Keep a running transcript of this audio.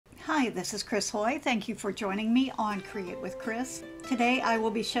Hi, this is Chris Hoy. Thank you for joining me on Create with Chris. Today I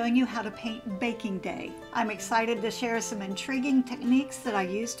will be showing you how to paint Baking Day. I'm excited to share some intriguing techniques that I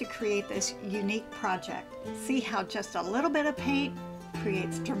use to create this unique project. See how just a little bit of paint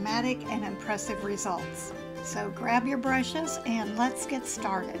creates dramatic and impressive results. So grab your brushes and let's get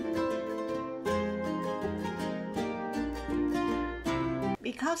started.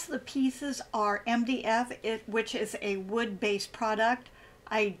 Because the pieces are MDF, which is a wood-based product,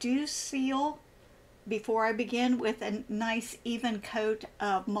 I do seal before I begin with a nice even coat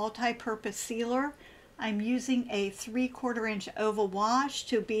of multi-purpose sealer. I'm using a 3/4 inch oval wash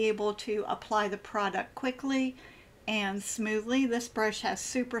to be able to apply the product quickly and smoothly. This brush has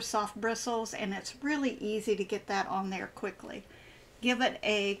super soft bristles and it's really easy to get that on there quickly. Give it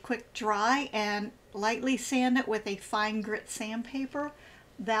a quick dry and lightly sand it with a fine grit sandpaper.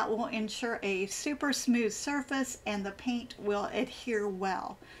 That will ensure a super smooth surface and the paint will adhere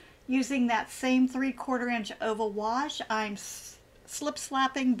well. Using that same 3/4 inch oval wash, I'm slip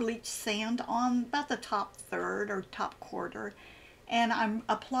slapping bleach sand on about the top third or top quarter, and I'm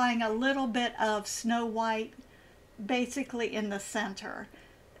applying a little bit of snow white basically in the center.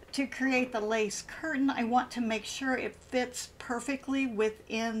 To create the lace curtain, I want to make sure it fits perfectly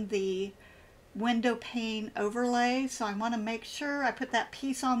within the window pane overlay, so I want to make sure I put that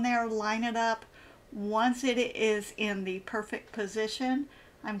piece on there, line it up. Once it is in the perfect position,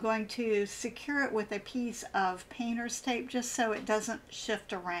 I'm going to secure it with a piece of painter's tape just so it doesn't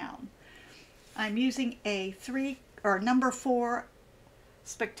shift around. I'm using a number 4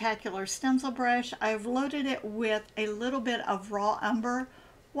 spectacular stencil brush. I've loaded it with a little bit of raw umber.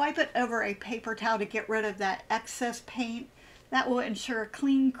 Wipe it over a paper towel to get rid of that excess paint. That will ensure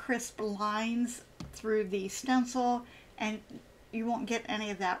clean, crisp lines through the stencil, and you won't get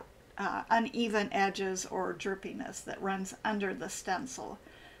any of that uneven edges or drippiness that runs under the stencil.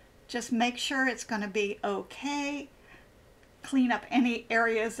 Just make sure it's going to be okay. Clean up any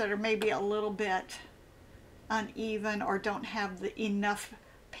areas that are maybe a little bit uneven or don't have enough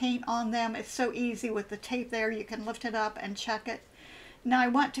paint on them. It's so easy with the tape there. You can lift it up and check it. Now I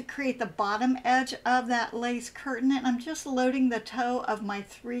want to create the bottom edge of that lace curtain, and I'm just loading the toe of my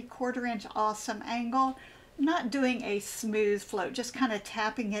 3/4 inch awesome angle. I'm not doing a smooth float, just kind of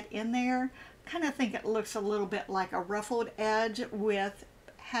tapping it in there. Kind of think it looks a little bit like a ruffled edge with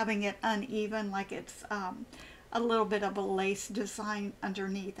having it uneven, like it's a little bit of a lace design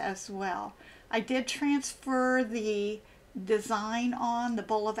underneath as well. I did transfer the design on the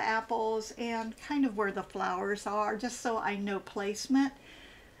bowl of apples and kind of where the flowers are, just so I know placement.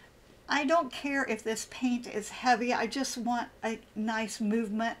 I don't care if this paint is heavy. I just want a nice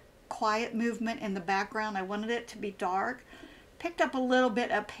movement, quiet movement in the background. I wanted it to be dark. Picked up a little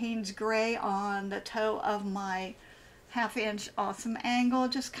bit of Payne's Gray on the toe of my 1/2 inch awesome angle,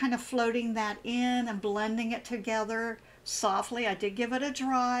 just kind of floating that in and blending it together softly. I did give it a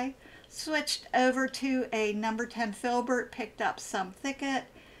dry. Switched over to a number 10 filbert, picked up some thicket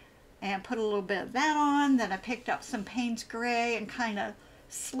and put a little bit of that on. Then I picked up some Payne's Gray and kind of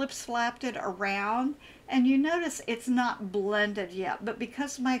slip slapped it around. And you notice it's not blended yet, but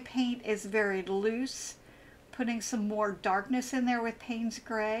because my paint is very loose, putting some more darkness in there with Payne's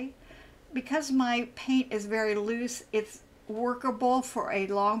Gray. Because my paint is very loose, it's workable for a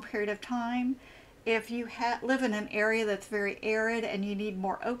long period of time. If you live in an area that's very arid and you need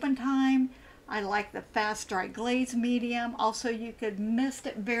more open time, I like the fast dry glaze medium. Also, you could mist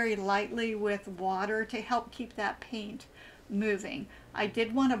it very lightly with water to help keep that paint moving. I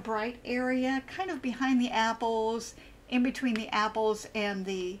did want a bright area kind of behind the apples, in between the apples and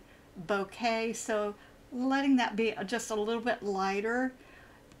the bouquet, so letting that be just a little bit lighter.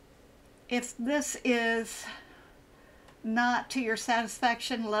 If this is not to your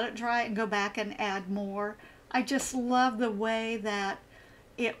satisfaction, let it dry and go back and add more. I just love the way that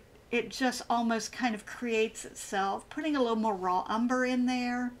it just almost kind of creates itself. Putting a little more raw umber in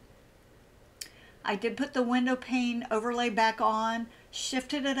there. I did put the window pane overlay back on,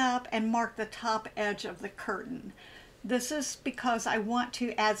 shifted it up, and marked the top edge of the curtain. This is because I want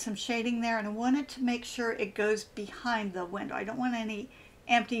to add some shading there, and I wanted to make sure it goes behind the window. I don't want any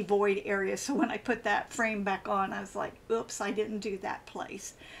empty void area, so when I put that frame back on, I was like, oops, I didn't do that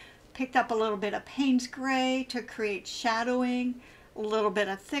place. Picked up a little bit of Payne's Gray to create shadowing, a little bit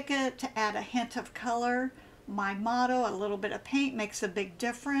of thicket to add a hint of color. My motto, a little bit of paint makes a big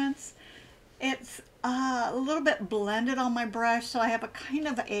difference. It's a little bit blended on my brush, so I have a kind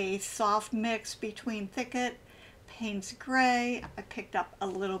of a soft mix between thicket, Payne's Gray. I picked up a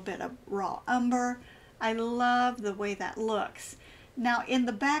little bit of raw umber. I love the way that looks. Now in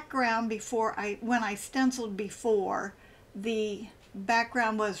the background, when I stenciled before, the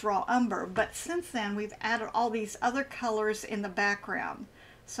background was raw umber, but since then we've added all these other colors in the background.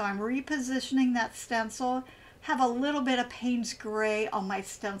 So I'm repositioning that stencil, have a little bit of Payne's Gray on my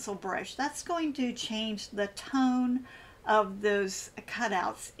stencil brush. That's going to change the tone of those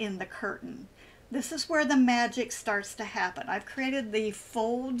cutouts in the curtain. This is where the magic starts to happen. I've created the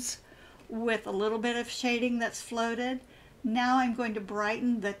folds with a little bit of shading that's floated. Now I'm going to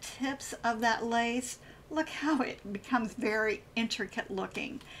brighten the tips of that lace. Look how it becomes very intricate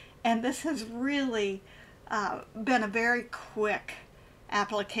looking. And this has really been a very quick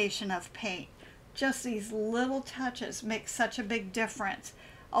application of paint. Just these little touches make such a big difference.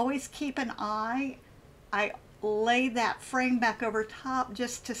 Always keep an eye. I lay that frame back over top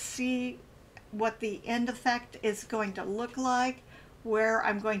just to see what the end effect is going to look like, where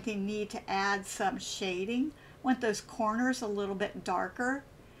I'm going to need to add some shading. I want those corners a little bit darker.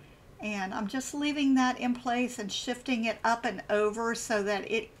 And I'm just leaving that in place and shifting it up and over so that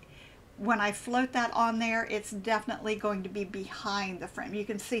when I float that on there, it's definitely going to be behind the frame. You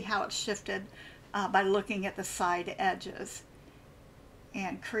can see how it's shifted by looking at the side edges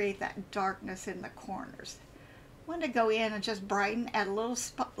and create that darkness in the corners. I want to go in and just brighten, add little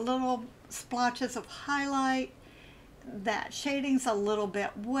splotches of highlight. That shading's a little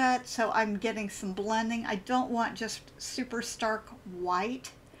bit wet, so I'm getting some blending. I don't want just super stark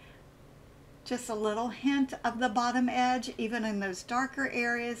white. Just a little hint of the bottom edge, even in those darker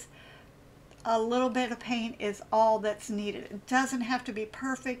areas. A little bit of paint is all that's needed. It doesn't have to be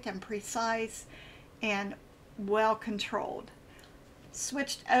perfect and precise and well controlled.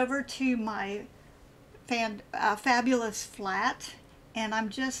 Switched over to my Fabulous Flat, and I'm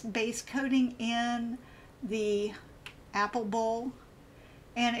just base coating in the apple bowl.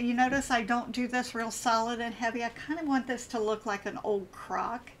 And you notice I don't do this real solid and heavy. I kind of want this to look like an old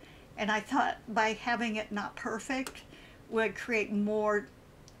crock, and I thought by having it not perfect would create more,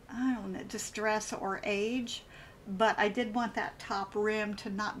 I don't know, distress or age, but I did want that top rim to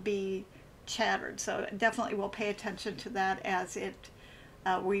not be shattered, so definitely we'll pay attention to that as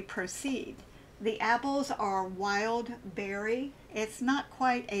we proceed. The apples are wild berry. It's not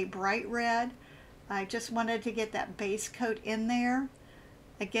quite a bright red. I just wanted to get that base coat in there.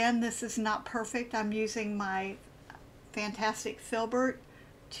 Again, this is not perfect. I'm using my fantastic filbert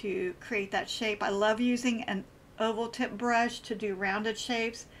to create that shape. I love using an oval tip brush to do rounded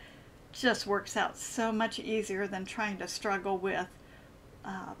shapes. Just works out so much easier than trying to struggle with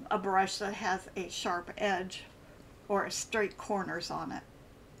a brush that has a sharp edge or straight corners on it.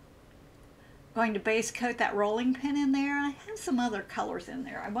 Going to base coat that rolling pin in there. I have some other colors in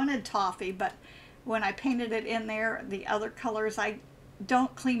there. I wanted toffee, but when I painted it in there, the other colors, I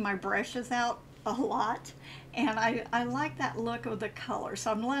don't clean my brushes out a lot, and I like that look of the color,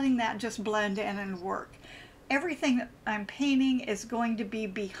 so I'm letting that just blend in and work. Everything that I'm painting is going to be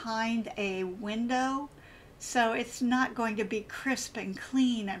behind a window, so it's not going to be crisp and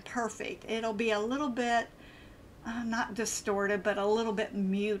clean and perfect. It'll be a little bit not distorted, but a little bit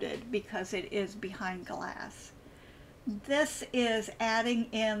muted because it is behind glass. This is adding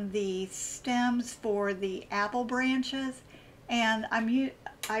in the stems for the apple branches, and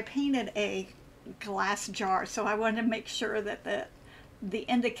I painted a glass jar, so I wanted to make sure that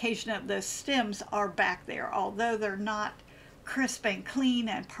the indication of the stems are back there. Although they're not crisp and clean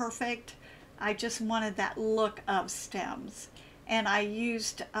and perfect, I just wanted that look of stems. And I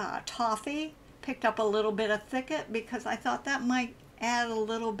used toffee, picked up a little bit of thicket because I thought that might add a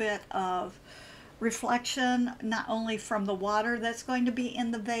little bit of reflection, not only from the water that's going to be in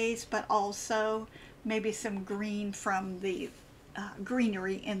the vase, but also maybe some green from the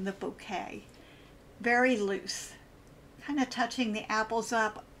greenery in the bouquet. Very loose, kind of touching the apples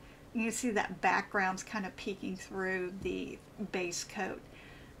up. You can see that background's kind of peeking through the base coat.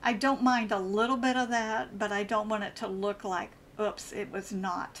 I don't mind a little bit of that, but I don't want it to look like, oops, it was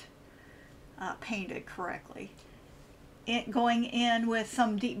not painted correctly. Going in with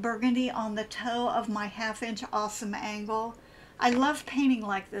some deep burgundy on the toe of my 1/2 inch Awesome Angle. I love painting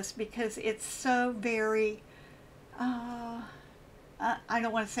like this because it's so very, I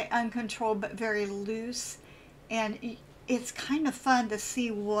don't want to say uncontrolled, but very loose. And it's kind of fun to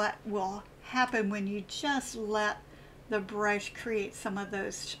see what will happen when you just let the brush create some of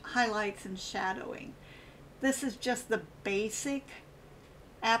those highlights and shadowing. This is just the basic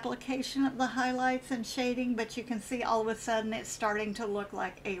application of the highlights and shading, but you can see all of a sudden it's starting to look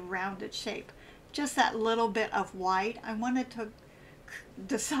like a rounded shape. Just that little bit of white. I wanted to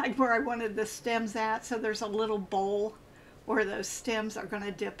decide where I wanted the stems at, so there's a little bowl where those stems are going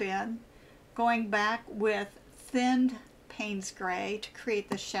to dip in. Going back with thinned Payne's Gray to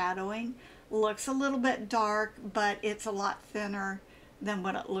create the shadowing. Looks a little bit dark, but it's a lot thinner than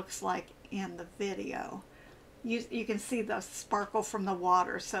what it looks like in the video. You can see the sparkle from the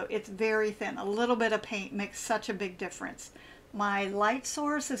water, so it's very thin. A little bit of paint makes such a big difference. My light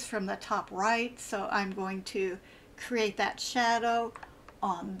source is from the top right, so I'm going to create that shadow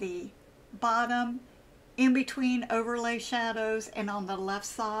on the bottom, in between overlay shadows, and on the left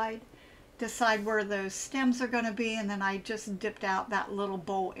side. Decide where those stems are going to be, and then I just dipped out that little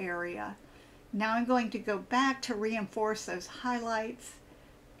bowl area. Now I'm going to go back to reinforce those highlights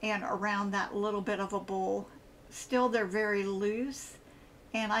and around that little bit of a bowl. Still, they're very loose,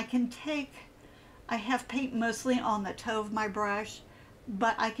 and I have paint mostly on the toe of my brush,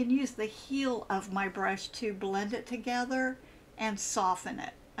 but I can use the heel of my brush to blend it together and soften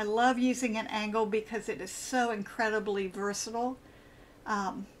it. I love using an angle because it is so incredibly versatile.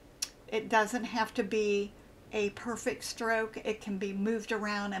 It doesn't have to be a perfect stroke. It can be moved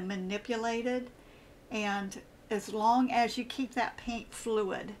around and manipulated, and as long as you keep that paint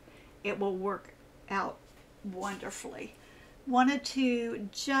fluid, it will work out wonderfully. Wanted to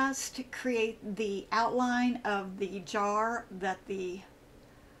just create the outline of the jar that the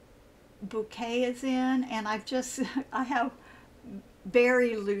bouquet is in, and I have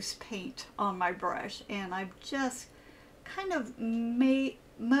very loose paint on my brush, and I've just kind of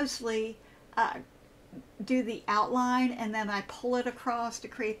mostly do the outline, and then I pull it across to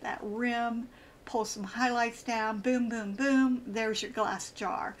create that rim, pull some highlights down, boom, boom, boom, there's your glass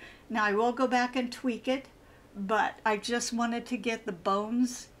jar. Now I will go back and tweak it, but I just wanted to get the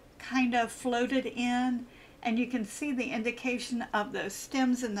bones kind of floated in, and you can see the indication of those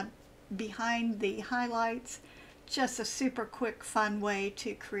stems in the behind the highlights. Just a super quick, fun way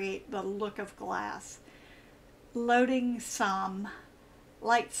to create the look of glass. Loading some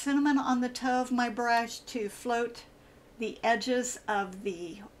light cinnamon on the toe of my brush to float the edges of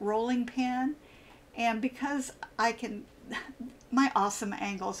the rolling pin, and because my awesome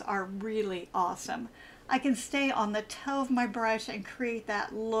angles are really awesome, I can stay on the toe of my brush and create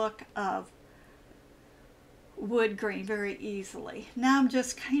that look of wood grain very easily. Now I'm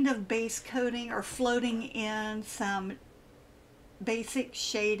just kind of base coating or floating in some basic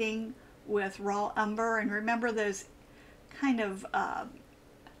shading with raw umber, and remember those kind of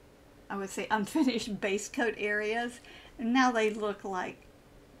I would say unfinished base coat areas, and now they look like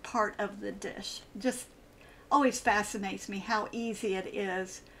part of the dish. Just always fascinates me how easy it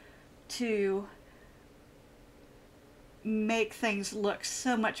is to make things look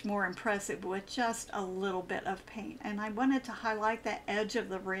so much more impressive with just a little bit of paint. And I wanted to highlight that edge of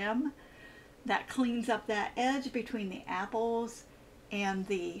the rim that cleans up that edge between the apples and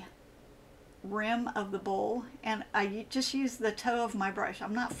the rim of the bowl, and I just use the toe of my brush.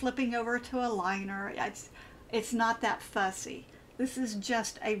 I'm not flipping over to a liner. It's not that fussy. This is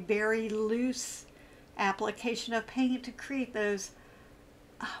just a very loose application of paint to create those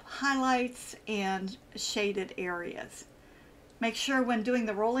highlights and shaded areas. Make sure when doing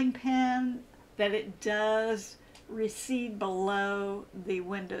the rolling pin that it does recede below the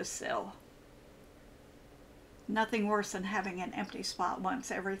windowsill. Nothing worse than having an empty spot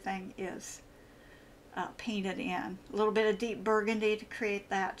once everything is painted in. A little bit of deep burgundy to create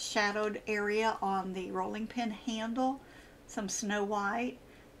that shadowed area on the rolling pin handle. Some snow white.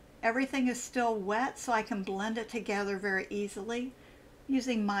 Everything is still wet, so I can blend it together very easily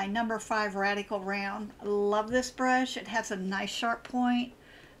using my number 5 Radical Round. I love this brush. It has a nice sharp point,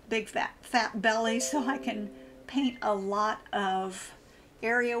 big fat belly, so I can paint a lot of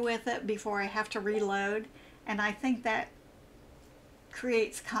area with it before I have to reload, and I think that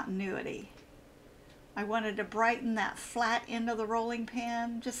creates continuity. I wanted to brighten that flat end of the rolling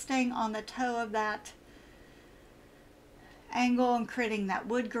pin, just staying on the toe of that angle and creating that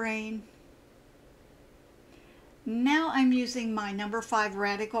wood grain. Now I'm using my number 5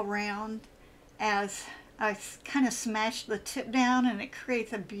 Radical Round as I kind of smash the tip down, and it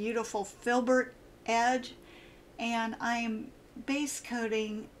creates a beautiful filbert edge, and I'm base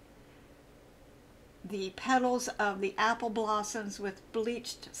coating the petals of the apple blossoms with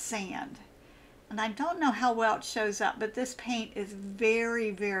bleached sand. And I don't know how well it shows up, but this paint is very,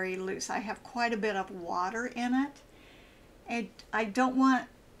 very loose. I have quite a bit of water in it. And I don't want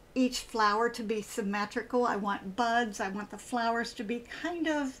each flower to be symmetrical. I want buds. I want the flowers to be kind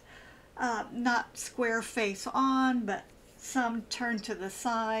of not square face on, but some turn to the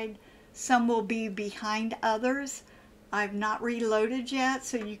side. Some will be behind others. I've not reloaded yet,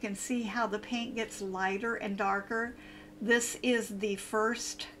 so you can see how the paint gets lighter and darker. This is the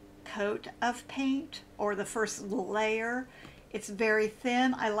first coat of paint, or the first layer. It's very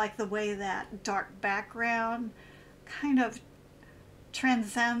thin. I like the way that dark background kind of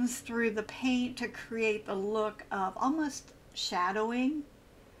transcends through the paint to create the look of almost shadowing.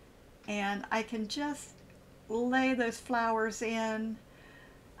 And I can just lay those flowers in.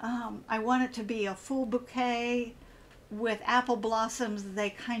 I want it to be a full bouquet. With apple blossoms, they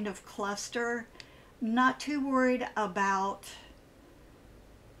kind of cluster. Not too worried about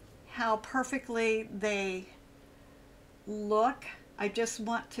how perfectly they look. I just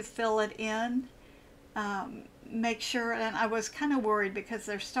want to fill it in. Make sure, and I was kind of worried because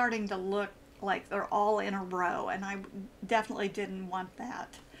they're starting to look like they're all in a row, and I definitely didn't want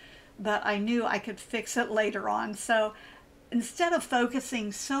that. But I knew I could fix it later on. So instead of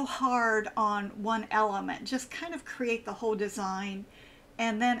focusing so hard on one element, just kind of create the whole design,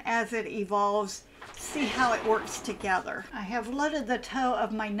 and then as it evolves, see how it works together. I have loaded the toe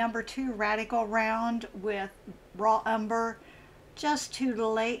of my number 2 Radical Round with raw umber just to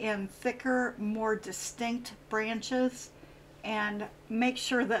lay in thicker, more distinct branches and make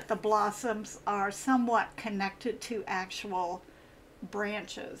sure that the blossoms are somewhat connected to actual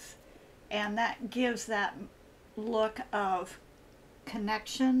branches. And that gives that look of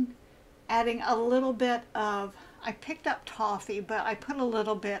connection, adding a little bit of, I picked up toffee, but I put a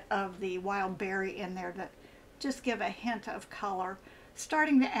little bit of the wild berry in there to just give a hint of color.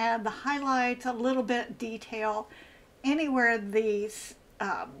 Starting to add the highlights, a little bit detail. Anywhere these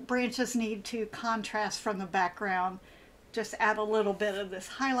branches need to contrast from the background, just add a little bit of this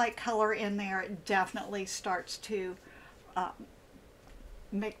highlight color in there. It definitely starts to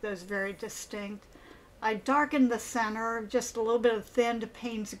make those very distinct. I darkened the center, just a little bit of thinned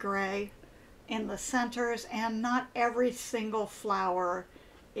Payne's Gray in the centers, and not every single flower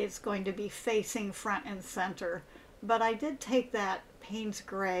is going to be facing front and center. But I did take that Payne's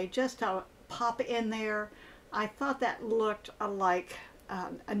Gray just to pop in there. I thought that looked like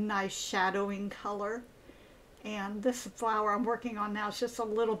a nice shadowing color. And this flower I'm working on now is just a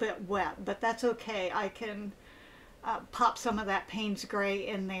little bit wet, but that's okay. I can pop some of that Payne's Gray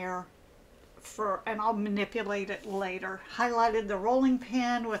in there and I'll manipulate it later. Highlighted the rolling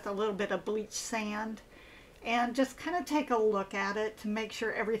pin with a little bit of bleached sand and just kind of take a look at it to make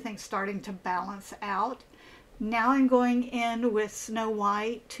sure everything's starting to balance out. Now I'm going in with Snow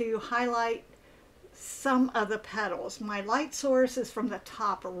White to highlight some of the petals. My light source is from the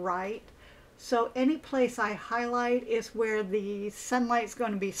top right, so any place I highlight is where the sunlight's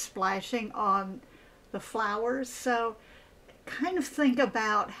going to be splashing on the flowers. So kind of think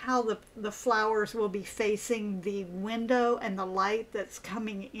about how the flowers will be facing the window and the light that's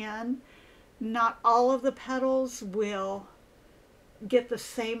coming in. Not all of the petals will get the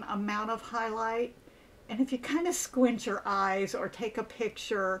same amount of highlight, and if you kind of squint your eyes or take a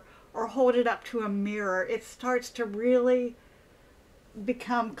picture or hold it up to a mirror, it starts to really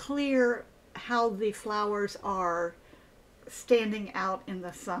become clear how the flowers are standing out in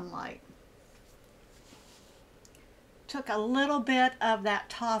the sunlight. Took a little bit of that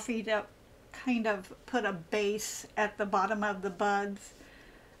toffee to kind of put a base at the bottom of the buds,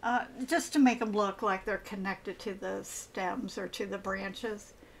 just to make them look like they're connected to the stems or to the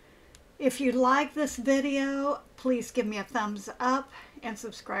branches. If you like this video, please give me a thumbs up and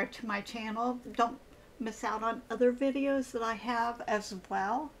subscribe to my channel. Don't miss out on other videos that I have as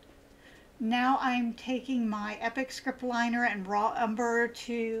well. Now I'm taking my Epic script liner and raw umber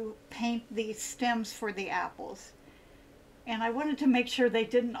to paint the stems for the apples. And I wanted to make sure they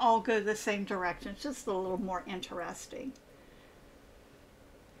didn't all go the same direction, it's just a little more interesting.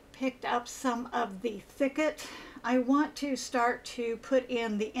 Picked up some of the thicket. I want to start to put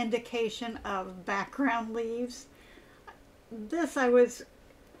in the indication of background leaves. This I was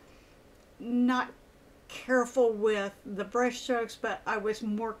not careful with the brush strokes, but I was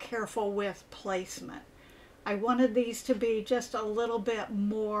more careful with placement. I wanted these to be just a little bit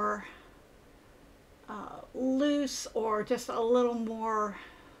more loose or just a little more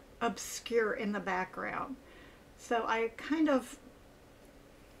obscure in the background. So I kind of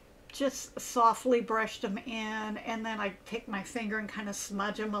just softly brushed them in, and then I take my finger and kind of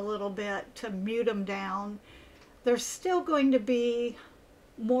smudge them a little bit to mute them down. There's still going to be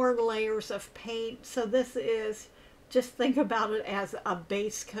more layers of paint, so this is, just think about it as a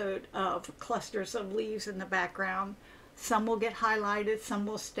base coat of clusters of leaves in the background. Some will get highlighted, some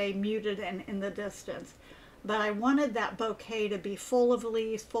will stay muted and in the distance. But I wanted that bouquet to be full of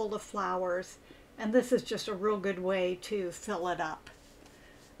leaves, full of flowers, and this is just a real good way to fill it up.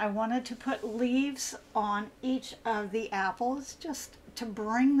 I wanted to put leaves on each of the apples just to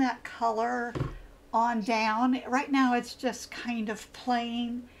bring that color on down. Right now it's just kind of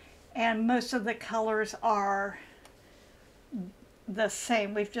plain, and most of the colors are the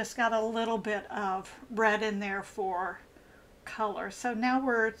same. We've just got a little bit of red in there for color. So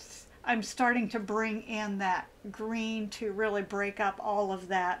now I'm starting to bring in that green to really break up all of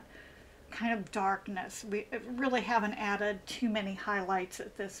that kind of darkness. We really haven't added too many highlights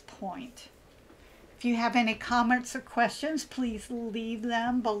at this point. If you have any comments or questions, please leave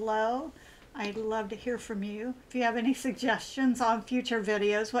them below. I'd love to hear from you. If you have any suggestions on future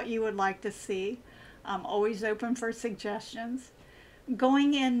videos, what you would like to see, I'm always open for suggestions.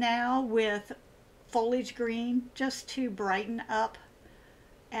 Going in now with foliage green just to brighten up,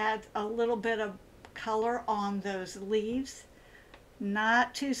 add a little bit of color on those leaves.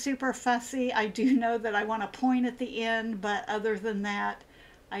 Not too super fussy. I do know that I want to point at the end, but other than that,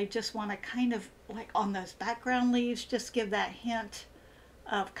 I just want to kind of, like on those background leaves, just give that hint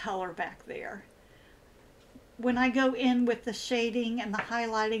of color back there. When I go in with the shading and the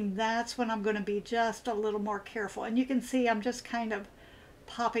highlighting, that's when I'm going to be just a little more careful. And you can see I'm just kind of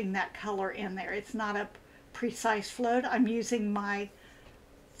popping that color in there. It's not a precise float. I'm using my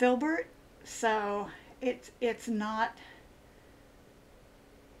filbert, so it's not,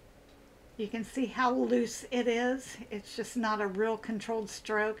 you can see how loose it is. It's just not a real controlled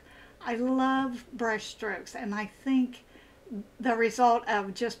stroke. I love brush strokes, and I think the result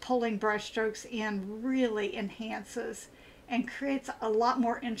of just pulling brush strokes in really enhances and creates a lot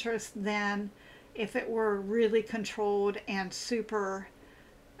more interest than if it were really controlled and super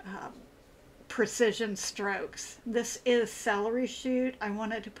precision strokes. This is celery shoot. I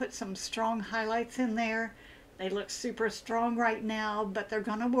wanted to put some strong highlights in there. They look super strong right now, but they're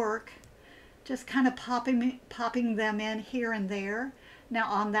gonna work. Just kind of popping them in here and there. Now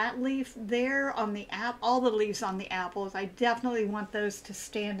on that leaf there, on the all the leaves on the apples, I definitely want those to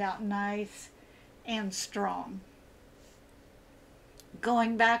stand out nice and strong.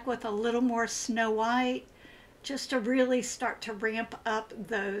 Going back with a little more Snow White, just to really start to ramp up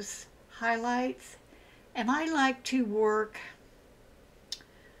those highlights. And I like to work,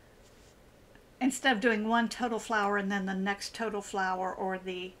 instead of doing one total flower and then the next total flower, or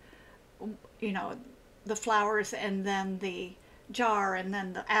the, you know, the flowers and then the jar and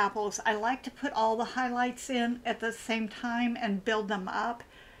then the apples, I like to put all the highlights in at the same time and build them up.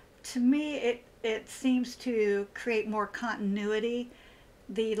 To me, it seems to create more continuity.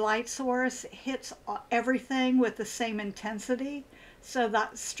 The light source hits everything with the same intensity, so the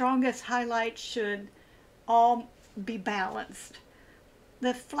strongest highlights should all be balanced.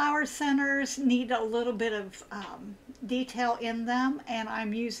 The flower centers need a little bit of detail in them, and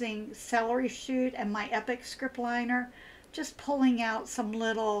I'm using celery shoot and my Epic script liner, just pulling out some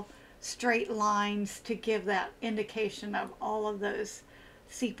little straight lines to give that indication of all of those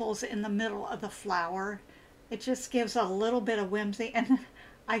sepals in the middle of the flower. It just gives a little bit of whimsy, and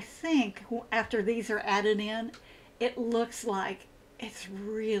I think after these are added in, it looks like it's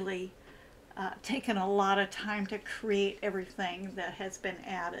really taken a lot of time to create everything that has been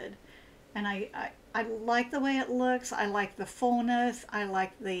added. And I like the way it looks. I like the fullness. I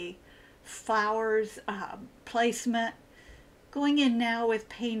like the flowers placement. Going in now with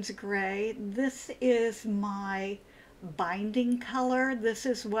Payne's Gray, this is my binding color. This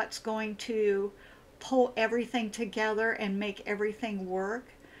is what's going to pull everything together and make everything work.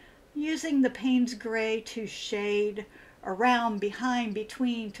 Using the Payne's Gray to shade around, behind,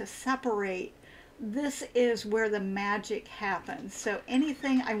 between, to separate, this is where the magic happens. So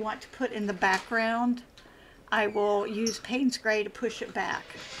anything I want to put in the background, I will use Payne's Gray to push it back.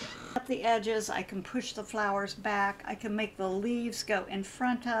 Up the edges, I can push the flowers back. I can make the leaves go in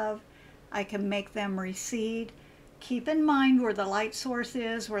front of. I can make them recede. Keep in mind where the light source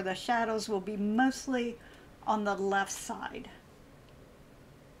is, where the shadows will be mostly on the left side.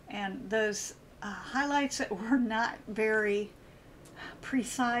 And those highlights that were not very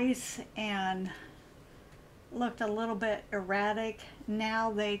precise and looked a little bit erratic,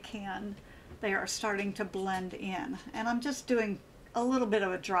 now they are starting to blend in. And I'm just doing a little bit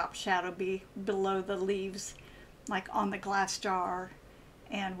of a drop shadow below the leaves, like on the glass jar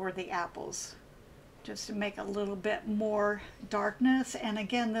and where the apples, just to make a little bit more darkness. And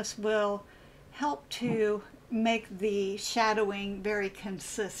again, this will help to make the shadowing very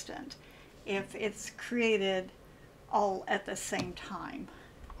consistent if it's created all at the same time.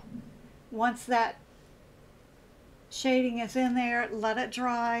 Once that shading is in there, let it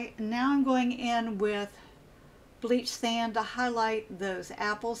dry. Now I'm going in with bleach sand to highlight those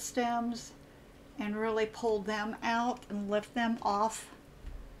apple stems and really pull them out and lift them off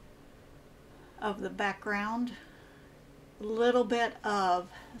of the background. A little bit of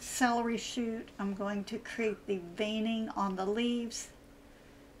celery shoot. I'm going to create the veining on the leaves.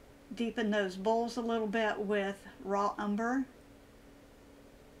 Deepen those bowls a little bit with raw umber.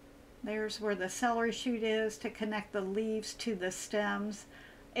 There's where the celery shoot is to connect the leaves to the stems.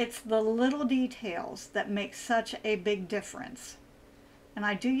 It's the little details that make such a big difference. And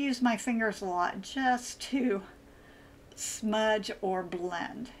I do use my fingers a lot just to smudge or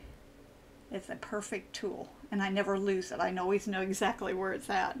blend. It's a perfect tool, and I never lose it. I always know exactly where it's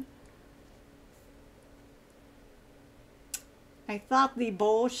at. I thought the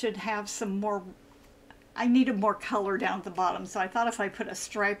bowl should have some more, I needed more color down at the bottom, so I thought if I put a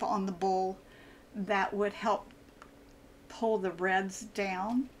stripe on the bowl, that would help pull the reds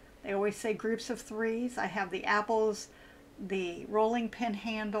down. They always say groups of threes. I have the apples, the rolling pin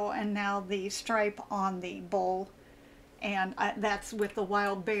handle, and now the stripe on the bowl. And that's with the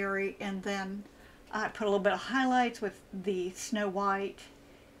wild berry, and then I put a little bit of highlights with the snow white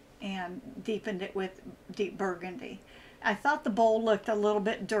and deepened it with deep burgundy. I thought the bowl looked a little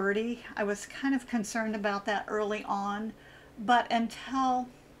bit dirty. I was kind of concerned about that early on, but until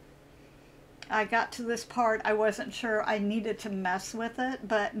I got to this part, I wasn't sure I needed to mess with it,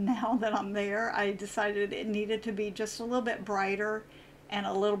 but now that I'm there, I decided it needed to be just a little bit brighter and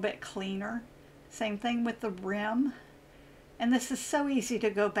a little bit cleaner. Same thing with the rim. And this is so easy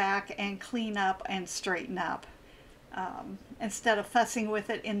to go back and clean up and straighten up. Instead of fussing with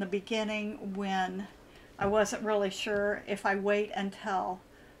it in the beginning when I wasn't really sure, if I wait until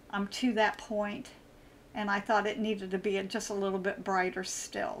I'm to that point, and I thought it needed to be just a little bit brighter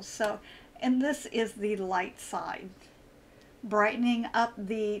still. So, and this is the light side. Brightening up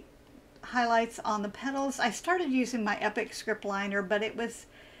the highlights on the petals. I started using my Epic script liner, but it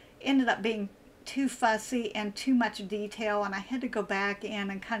ended up being too fussy and too much detail, and I had to go back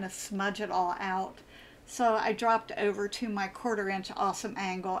in and kind of smudge it all out. So I dropped over to my 1/4 inch awesome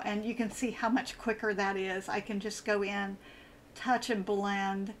angle, and you can see how much quicker that is. I can just go in, touch and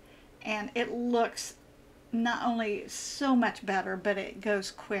blend, and it looks not only so much better, but it goes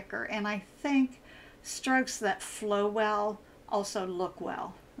quicker. And I think strokes that flow well also look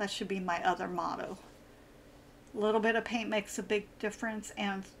well. That should be my other motto. A little bit of paint makes a big difference,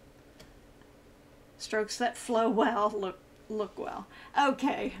 and strokes that flow well look well.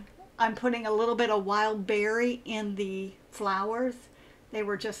 Okay, I'm putting a little bit of wild berry in the flowers. They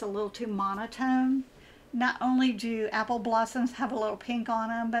were just a little too monotone. Not only do apple blossoms have a little pink on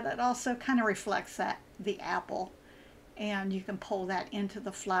them, but it also kind of reflects the apple. And you can pull that into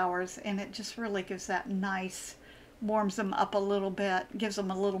the flowers, and it just really gives that nice, warms them up a little bit, gives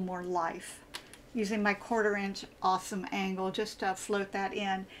them a little more life. Using my 1/4 inch awesome angle just to float that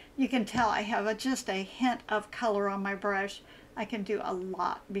in. You can tell I have just a hint of color on my brush. I can do a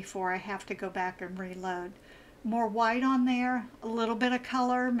lot before I have to go back and reload. More white on there, a little bit of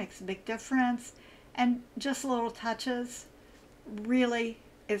color makes a big difference, and just little touches really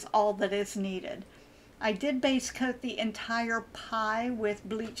is all that is needed. I did base coat the entire pie with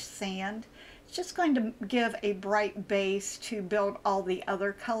bleached sand. It's just going to give a bright base to build all the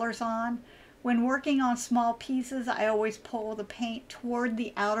other colors on. When working on small pieces, I always pull the paint toward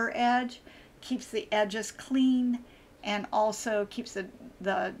the outer edge, keeps the edges clean, and also keeps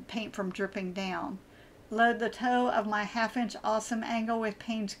the paint from dripping down. Load the toe of my 1/2 inch awesome angle with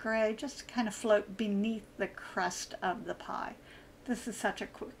Payne's Gray, just to kind of float beneath the crust of the pie. This is such a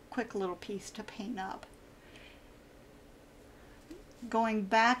quick little piece to paint up. Going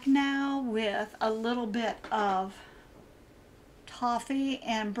back now with a little bit of toffee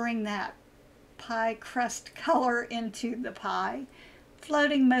and bring that pie crust color into the pie,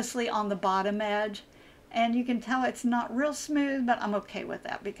 floating mostly on the bottom edge. And you can tell it's not real smooth, but I'm okay with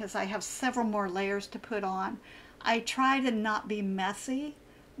that because I have several more layers to put on. I try to not be messy,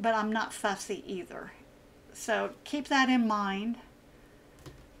 but I'm not fussy either. So keep that in mind.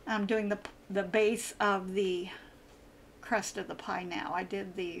 I'm doing the base of the crust of the pie now. I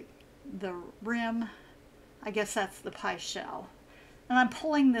did the rim. I guess that's the pie shell. And I'm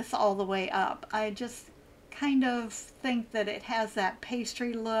pulling this all the way up. I just kind of think that it has that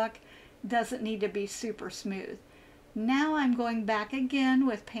pastry look. Doesn't need to be super smooth. Now I'm going back again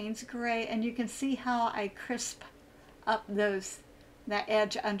with Payne's Gray, and you can see how I crisp up that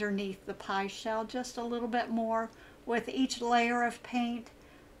edge underneath the pie shell just a little bit more. With each layer of paint,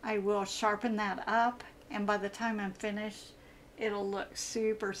 I will sharpen that up, and by the time I'm finished, it'll look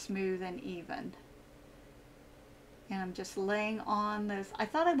super smooth and even. And I'm just laying on this. I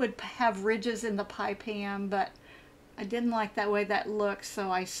thought I would have ridges in the pie pan, but I didn't like that way that looks,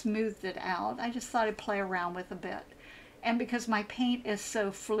 so I smoothed it out. I just thought I'd play around with a bit. And because my paint is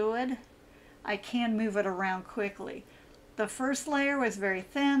so fluid, I can move it around quickly. The first layer was very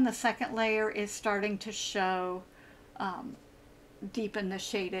thin. The second layer is starting to show deepen the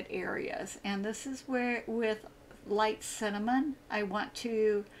shaded areas. And this is where, with light cinnamon, I want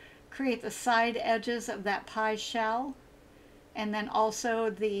to create the side edges of that pie shell, and then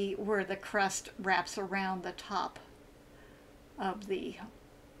also where the crust wraps around the top of the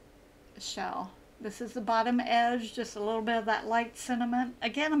shell. This is the bottom edge, just a little bit of that light cinnamon.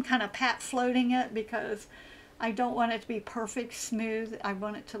 Again, I'm kind of pat floating it because I don't want it to be perfect smooth. I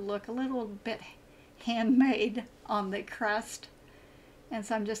want it to look a little bit handmade on the crust. And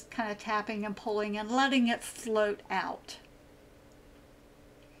so I'm just kind of tapping and pulling and letting it float out.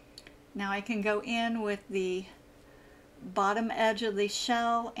 Now I can go in with the bottom edge of the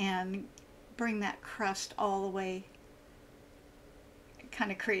shell and bring that crust all the way. It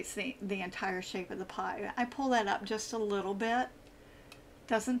kind of creates the entire shape of the pie. I pull that up just a little bit.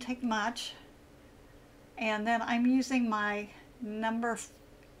 Doesn't take much. And then I'm using my number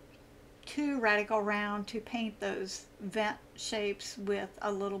 2 radical round to paint those vent shapes with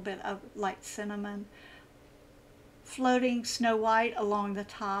a little bit of light cinnamon. Floating Snow White along the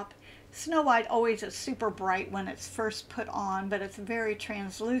top. Snow White always is super bright when it's first put on, but it's very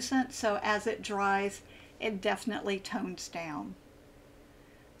translucent, so as it dries, it definitely tones down.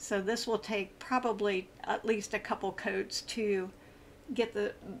 So this will take probably at least a couple coats to get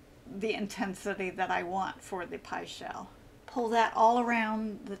the intensity that I want for the pie shell. Pull that all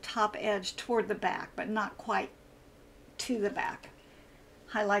around the top edge toward the back, but not quite to the back.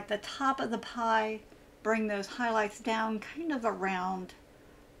 Highlight the top of the pie, bring those highlights down kind of around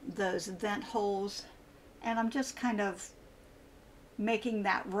those vent holes, and I'm just kind of making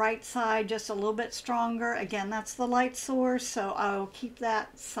that right side just a little bit stronger. Again, that's the light source, so I'll keep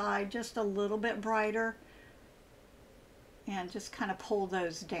that side just a little bit brighter and just kind of pull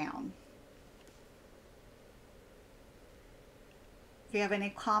those down. If you have any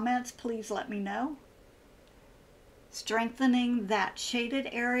comments, please let me know. Strengthening that shaded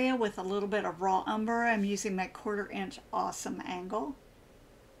area with a little bit of raw umber. I'm using my 1/4 inch awesome angle.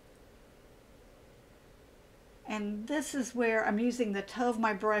 And this is where I'm using the toe of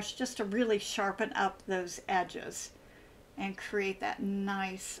my brush just to really sharpen up those edges and create that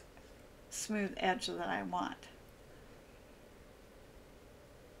nice smooth edge that I want.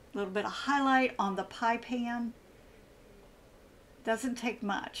 A little bit of highlight on the pie pan. Doesn't take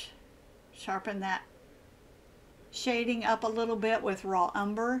much. Sharpen that shading up a little bit with raw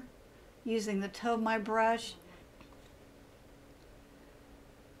umber using the toe of my brush.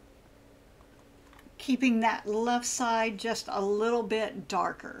 Keeping that left side just a little bit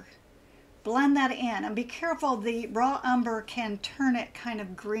darker. Blend that in and be careful, the raw umber can turn it kind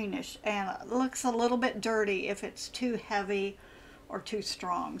of greenish and it looks a little bit dirty if it's too heavy or too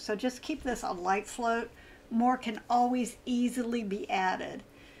strong. So just keep this a light float. More can always easily be added.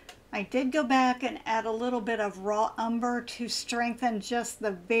 I did go back and add a little bit of raw umber to strengthen just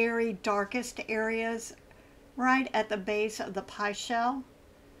the very darkest areas right at the base of the pie shell.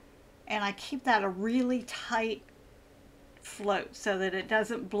 And I keep that a really tight float so that it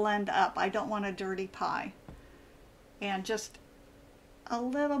doesn't blend up. I don't want a dirty pie. And just a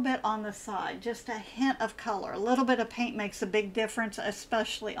little bit on the side, just a hint of color. A little bit of paint makes a big difference,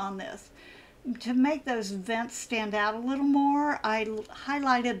 especially on this. To make those vents stand out a little more, I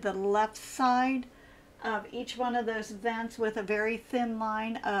highlighted the left side of each one of those vents with a very thin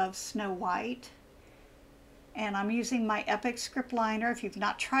line of Snow White. And I'm using my Epic script liner. If you've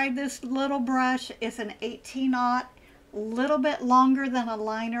not tried this little brush, it's an 18-aught, a little bit longer than a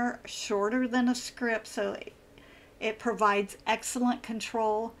liner, shorter than a script, so it provides excellent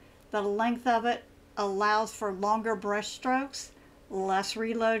control. The length of it allows for longer brush strokes, less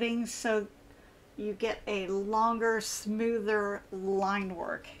reloading, so you get a longer, smoother line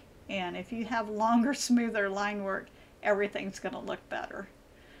work. And if you have longer, smoother line work, everything's going to look better.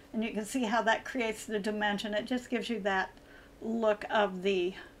 And you can see how that creates the dimension. It just gives you that look of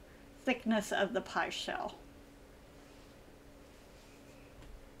the thickness of the pie shell.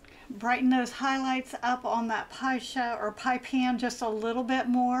 Brighten those highlights up on that pie shell or pie pan just a little bit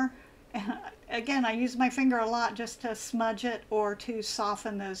more. And again, I use my finger a lot just to smudge it or to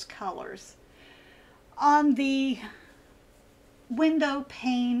soften those colors. On the window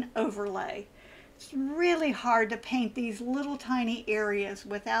pane overlay, it's really hard to paint these little tiny areas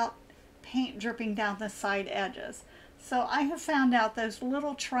without paint dripping down the side edges. So I have found out those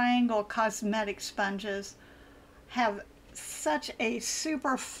little triangle cosmetic sponges have such a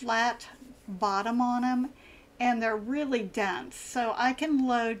super flat bottom on them, and they're really dense. So I can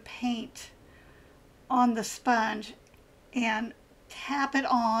load paint on the sponge and tap it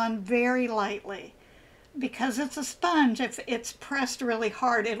on very lightly. Because it's a sponge, if it's pressed really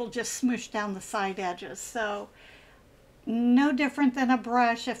hard, it'll just smoosh down the side edges. So no different than a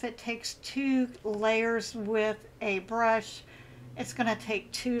brush. If it takes 2 layers with a brush, it's going to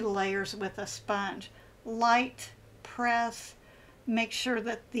take 2 layers with a sponge. Light press, make sure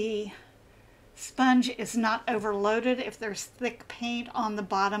that the sponge is not overloaded. If there's thick paint on the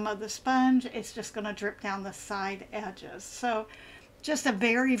bottom of the sponge, it's just going to drip down the side edges. So just a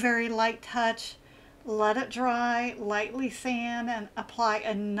very, very light touch. Let it dry, lightly sand, and apply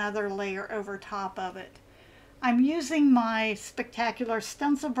another layer over top of it. I'm using my Spectacular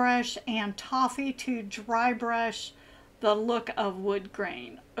stencil brush and toffee to dry brush the look of wood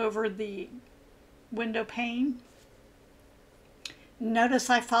grain over the window pane. Notice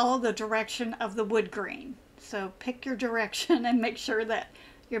I follow the direction of the wood grain. So pick your direction and make sure that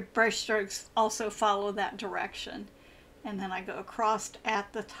your brush strokes also follow that direction. And then I go across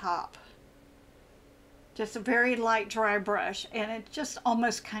at the top. Just a very light dry brush, and it's just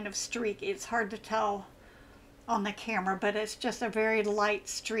almost kind of streaky. It's hard to tell on the camera, but it's just a very light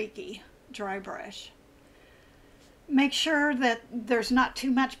streaky dry brush. Make sure that there's not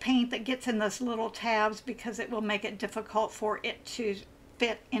too much paint that gets in those little tabs because it will make it difficult for it to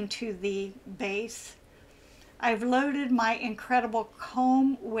fit into the base. I've loaded my Incredible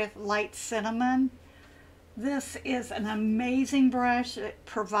comb with light cinnamon. This is an amazing brush. It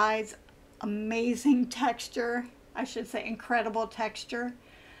provides amazing texture. I should say incredible texture.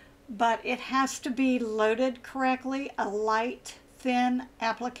 But it has to be loaded correctly, a light, thin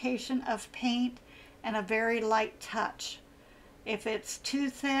application of paint, and a very light touch. If it's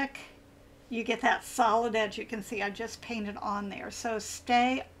too thick, you get that solid edge. You can see I just painted on there. So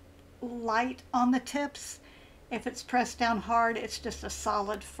stay light on the tips. If it's pressed down hard, it's just a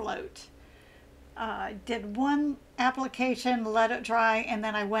solid float. Did one application, let it dry, and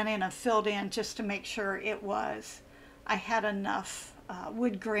then I went in and filled in just to make sure I had enough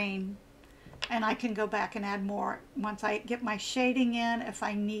wood grain, and I can go back and add more once I get my shading in if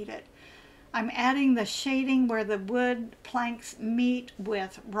I need it. I'm adding the shading where the wood planks meet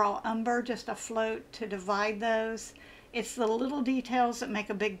with raw umber, just a float to divide those. It's the little details that make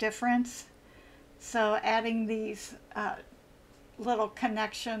a big difference. So adding these little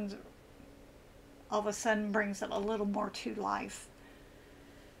connections all of a sudden brings it a little more to life.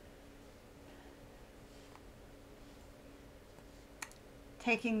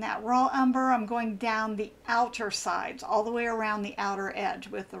 Taking that raw umber, I'm going down the outer sides, all the way around the outer edge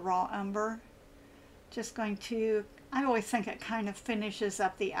with the raw umber. Just going to, I always think it kind of finishes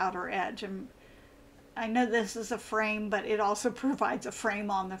up the outer edge. And I know this is a frame, but it also provides a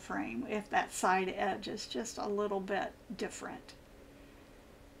frame on the frame if that side edge is just a little bit different.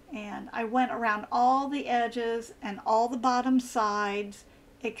 And I went around all the edges and all the bottom sides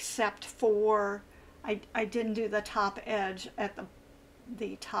except for, I didn't do the top edge at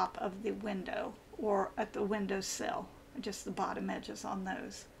the top of the window or at the window sill, just the bottom edges on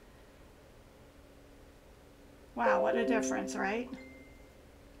those. Wow, what a difference, right?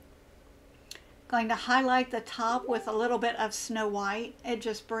 Going to highlight the top with a little bit of Snow White. It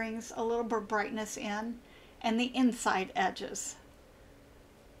just brings a little bit of brightness in, and the inside edges.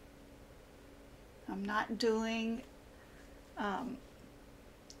 I'm not doing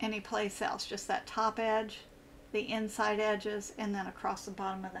any place else, just that top edge, the inside edges, and then across the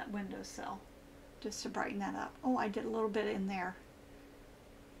bottom of that windowsill, just to brighten that up. Oh, I did a little bit in there.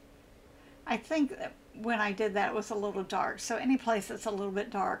 I think that when I did that, it was a little dark. So any place that's a little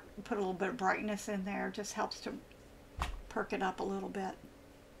bit dark, put a little bit of brightness in there, just helps to perk it up a little bit.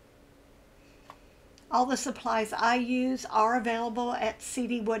 All the supplies I use are available at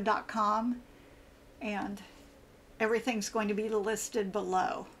cdwood.com, and everything's going to be listed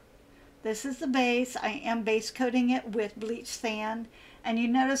below. This is the base. I am base coating it with bleach sand, and you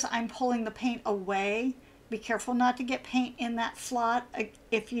notice I'm pulling the paint away. Be careful not to get paint in that slot.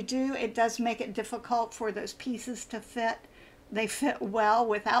 If you do, it does make it difficult for those pieces to fit. They fit well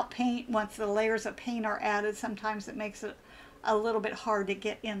without paint. Once the layers of paint are added, sometimes it makes it a little bit hard to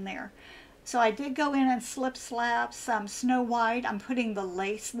get in there. So I did go in and slip slap some Snow White. I'm putting the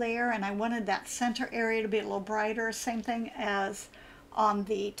lace there, and I wanted that center area to be a little brighter. Same thing as on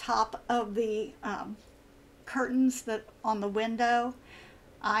the top of the curtains that on the window.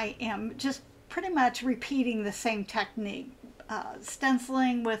 I am just pretty much repeating the same technique,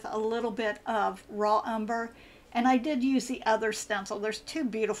 stenciling with a little bit of raw umber, and I did use the other stencil. There's two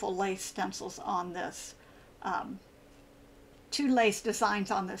beautiful lace stencils on this, two lace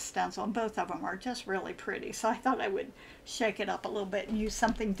designs on this stencil, and both of them are just really pretty. So I thought I would shake it up a little bit and use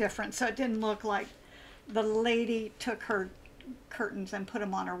something different so it didn't look like the lady took her curtains and put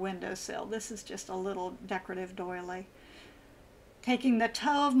them on her windowsill. This is just a little decorative doily. Taking the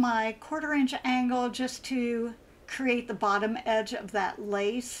toe of my 1/4 inch angle just to create the bottom edge of that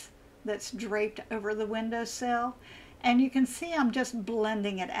lace that's draped over the windowsill. And you can see I'm just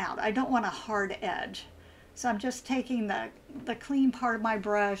blending it out. I don't want a hard edge. So I'm just taking the clean part of my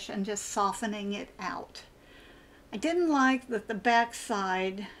brush and just softening it out. I didn't like that the back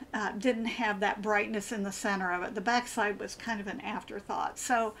side didn't have that brightness in the center of it. The back side was kind of an afterthought.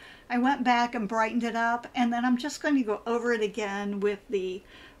 So I went back and brightened it up, and then I'm just going to go over it again with the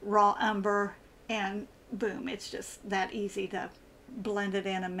raw umber, and boom, it's just that easy to blend it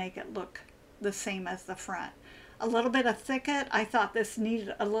in and make it look the same as the front. A little bit of thicket. I thought this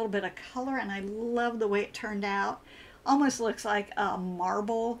needed a little bit of color, and I love the way it turned out. Almost looks like a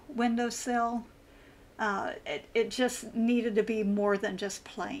marble windowsill. It just needed to be more than just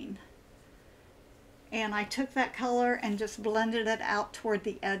plain. And I took that color and just blended it out toward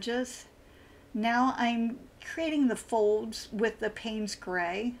the edges. Now I'm creating the folds with the Payne's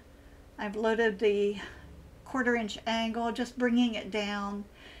Gray. I've loaded the 1/4 inch angle, just bringing it down.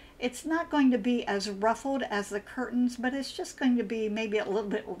 It's not going to be as ruffled as the curtains, but it's just going to be maybe a little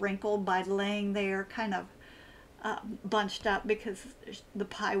bit wrinkled by laying there, kind of bunched up because the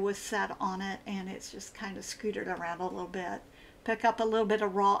pie was set on it, and it's just kind of scooted around a little bit. Pick up a little bit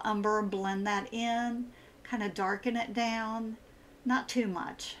of raw umber and blend that in, kind of darken it down, not too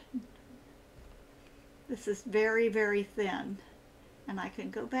much. This is very, very thin, and I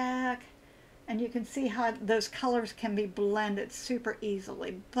can go back, and you can see how those colors can be blended super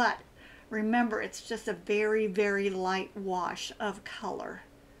easily. But remember, it's just a very, very light wash of color.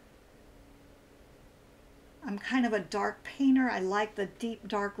 I'm kind of a dark painter. I like the deep,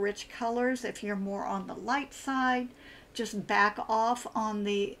 dark, rich colors. If you're more on the light side, just back off on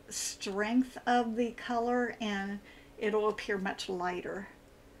the strength of the color and it'll appear much lighter.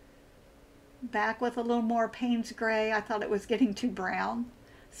 Back with a little more Payne's Gray. I thought it was getting too brown.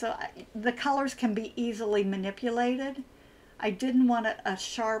 So the colors can be easily manipulated. I didn't want a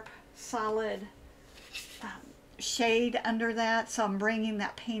sharp, solid shade under that, so I'm bringing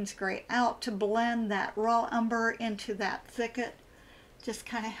that Payne's Gray out to blend that raw umber into that thicket. Just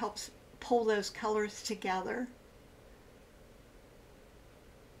kind of helps pull those colors together.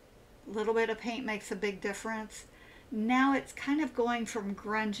 A little bit of paint makes a big difference. Now it's kind of going from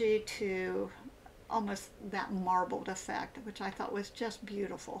grungy to almost that marbled effect, which I thought was just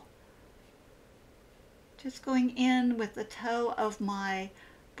beautiful. Just going in with the toe of my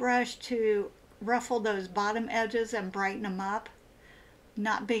brush to ruffle those bottom edges and brighten them up.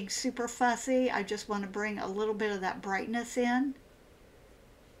 Not being super fussy, I just want to bring a little bit of that brightness in.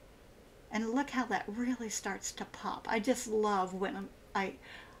 And look how that really starts to pop. I just love when I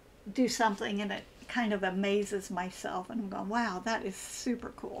do something and it kind of amazes myself and I'm going, wow, that is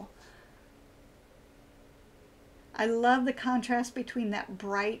super cool. I love the contrast between that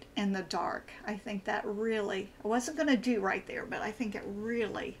bright and the dark. I think that really, I wasn't going to do right there, but I think it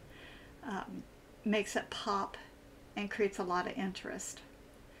really makes it pop and creates a lot of interest.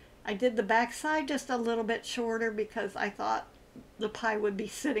 I did the back side just a little bit shorter because I thought the pie would be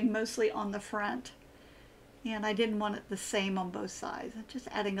sitting mostly on the front, and I didn't want it the same on both sides. Just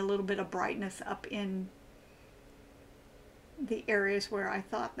adding a little bit of brightness up in the areas where I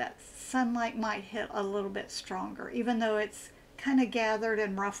thought that sunlight might hit a little bit stronger. Even though it's kind of gathered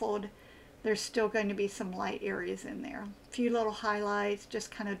and ruffled, there's still going to be some light areas in there. A few little highlights,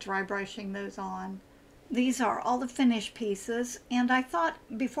 just kind of dry brushing those on. These are all the finished pieces, and I thought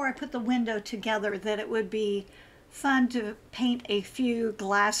before I put the window together that it would be fun to paint a few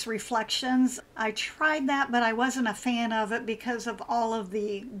glass reflections. I tried that, but I wasn't a fan of it because of all of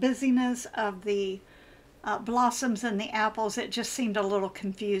the busyness of the blossoms and the apples. It just seemed a little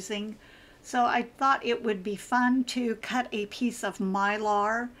confusing. So I thought it would be fun to cut a piece of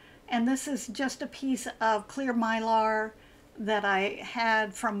mylar. And this is just a piece of clear mylar that I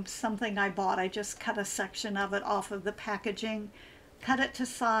had from something I bought. I just cut a section of it off of the packaging, cut it to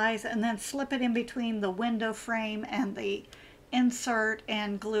size, and then slip it in between the window frame and the insert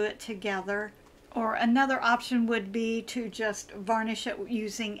and glue it together. Or another option would be to just varnish it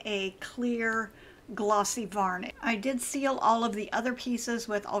using a clear glossy varnish. I did seal all of the other pieces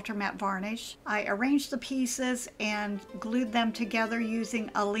with ultramatte varnish. I arranged the pieces and glued them together using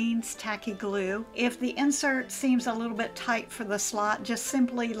Aleene's tacky glue. If the insert seems a little bit tight for the slot, just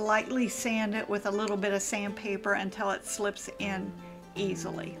simply lightly sand it with a little bit of sandpaper until it slips in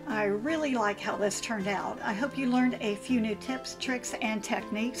easily. I really like how this turned out. I hope you learned a few new tips, tricks, and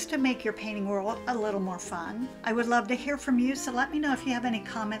techniques to make your painting world a little more fun. I would love to hear from you, so let me know if you have any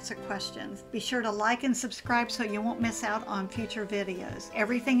comments or questions. Be sure to like and subscribe so you won't miss out on future videos.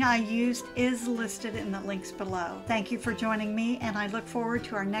 Everything I used is listed in the links below. Thank you for joining me, and I look forward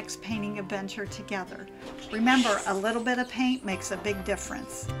to our next painting adventure together. Remember, a little bit of paint makes a big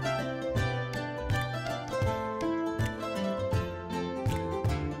difference.